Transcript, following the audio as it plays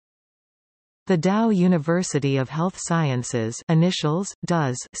The Dow University of Health Sciences initials,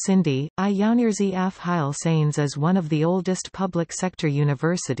 DUS, Sindhi, University of Health Sciences is one of the oldest public sector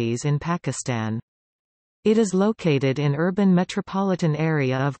universities in Pakistan. It is located in urban metropolitan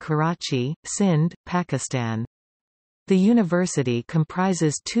area of Karachi, Sindh, Pakistan. The university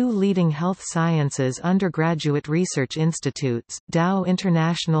comprises two leading health sciences undergraduate research institutes, Dow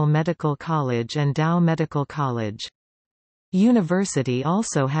International Medical College and Dow Medical College. University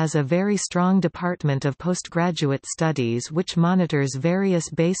also has a very strong department of postgraduate studies which monitors various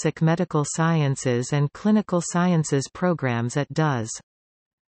basic medical sciences and clinical sciences programs at DUS.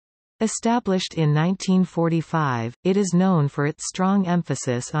 Established in 1945, it is known for its strong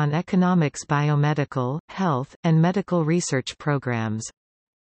emphasis on economics, biomedical, health, and medical research programs.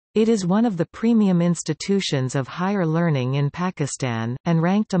 It is one of the premium institutions of higher learning in Pakistan, and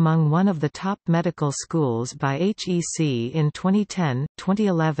ranked among one of the top medical schools by HEC in 2010,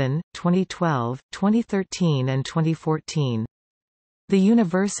 2011, 2012, 2013 and 2014. The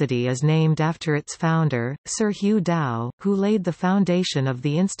university is named after its founder, Sir Hugh Dow, who laid the foundation of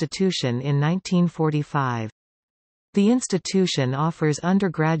the institution in 1945. The institution offers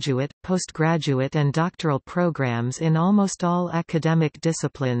undergraduate, postgraduate and doctoral programs in almost all academic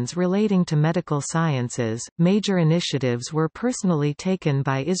disciplines relating to medical sciences. Major initiatives were personally taken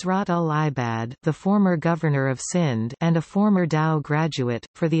by Israt-ul-Ibad, the former governor of Sindh and a former Dow graduate,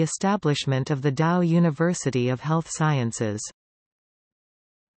 for the establishment of the Dow University of Health Sciences.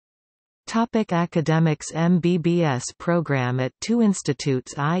 Academics MBBS program at two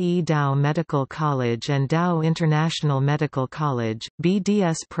institutes, i.e. Dow Medical College and Dow International Medical College,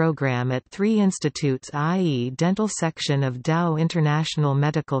 BDS program at three institutes, i.e. Dental Section of Dow International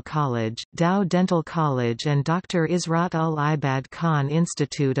Medical College, Dow Dental College and Dr. Israt-ul-Ibad Khan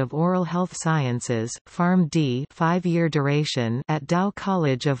Institute of Oral Health Sciences, PharmD 5-year duration at Dow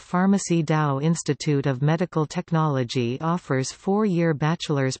College of Pharmacy. Dow Institute of Medical Technology offers 4-year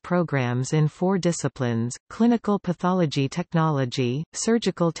bachelor's programs in 4 disciplines: clinical pathology technology,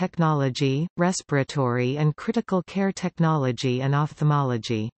 surgical technology, respiratory and critical care technology and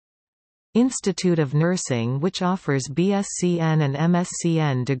ophthalmology. Institute of Nursing, which offers BScN and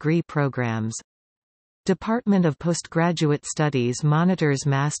MScN degree programs. Department of Postgraduate Studies monitors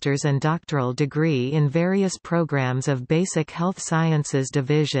master's and doctoral degree in various programs of Basic Health Sciences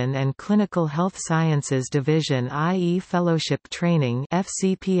Division and Clinical Health Sciences Division, i.e. Fellowship Training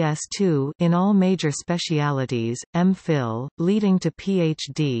FCPS2 in all major specialities, MPhil, leading to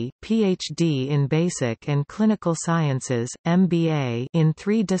PhD, PhD in Basic and Clinical Sciences, MBA in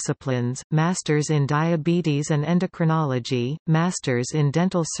 3 disciplines, Masters in Diabetes and Endocrinology, Masters in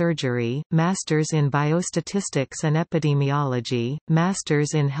Dental Surgery, Masters in Biostatistics and Epidemiology,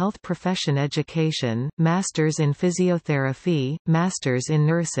 Masters in Health Profession Education, Masters in Physiotherapy, Masters in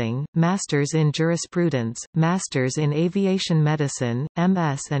Nursing, Masters in Jurisprudence, Masters in Aviation Medicine,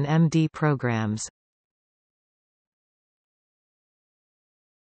 MS and MD programs.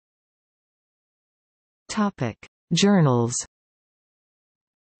 Journals.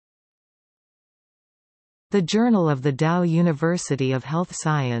 The Journal of the Dow University of Health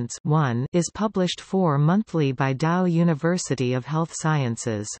Science 1 is published 4 monthly by Dow University of Health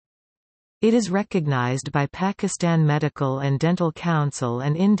Sciences. It is recognized by Pakistan Medical and Dental Council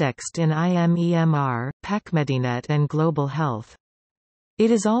and indexed in IMEMR, PakMedinet and Global Health.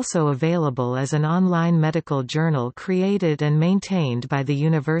 It is also available as an online medical journal created and maintained by the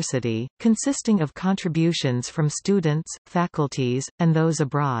university, consisting of contributions from students, faculties, and those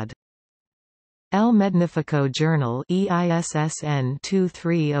abroad. El Magnifico Journal EISSN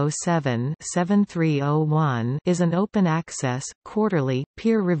 2307-7301 is an open-access, quarterly,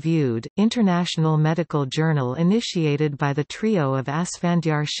 peer-reviewed, international medical journal initiated by the trio of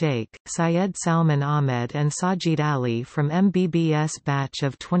Asfandyar Sheikh, Syed Salman Ahmed and Sajid Ali from MBBS batch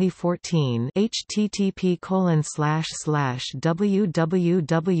of 2014.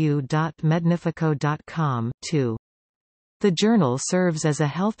 http://www.mednifico.com 2. The journal serves as a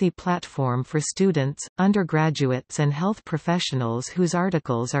healthy platform for students, undergraduates and health professionals whose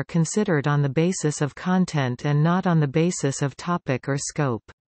articles are considered on the basis of content and not on the basis of topic or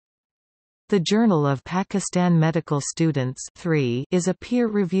scope. The Journal of Pakistan Medical Students 3 is a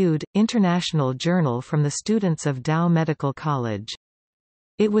peer-reviewed, international journal from the students of Dow Medical College.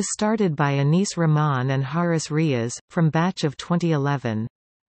 It was started by Anis Rahman and Haris Riaz, from batch of 2011.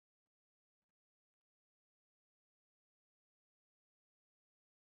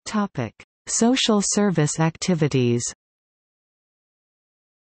 Social service activities.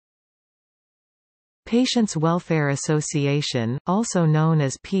 Patients' Welfare Association, also known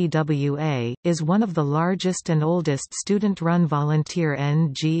as PWA, is one of the largest and oldest student-run volunteer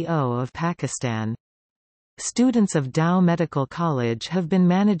NGO of Pakistan. Students of Dow Medical College have been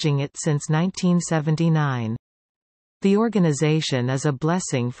managing it since 1979. The organization is a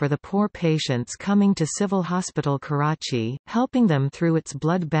blessing for the poor patients coming to Civil Hospital Karachi, helping them through its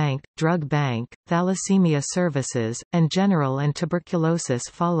blood bank, drug bank, thalassemia services, and general and tuberculosis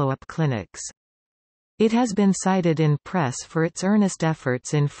follow-up clinics. It has been cited in press for its earnest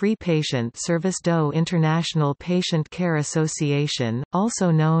efforts in free patient service. Dow International Patient Care Association,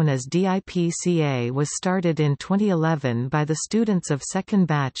 also known as DIPCA, was started in 2011 by the students of second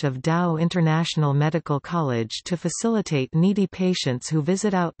batch of Dow International Medical College to facilitate needy patients who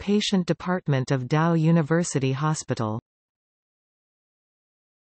visit outpatient department of Dow University Hospital.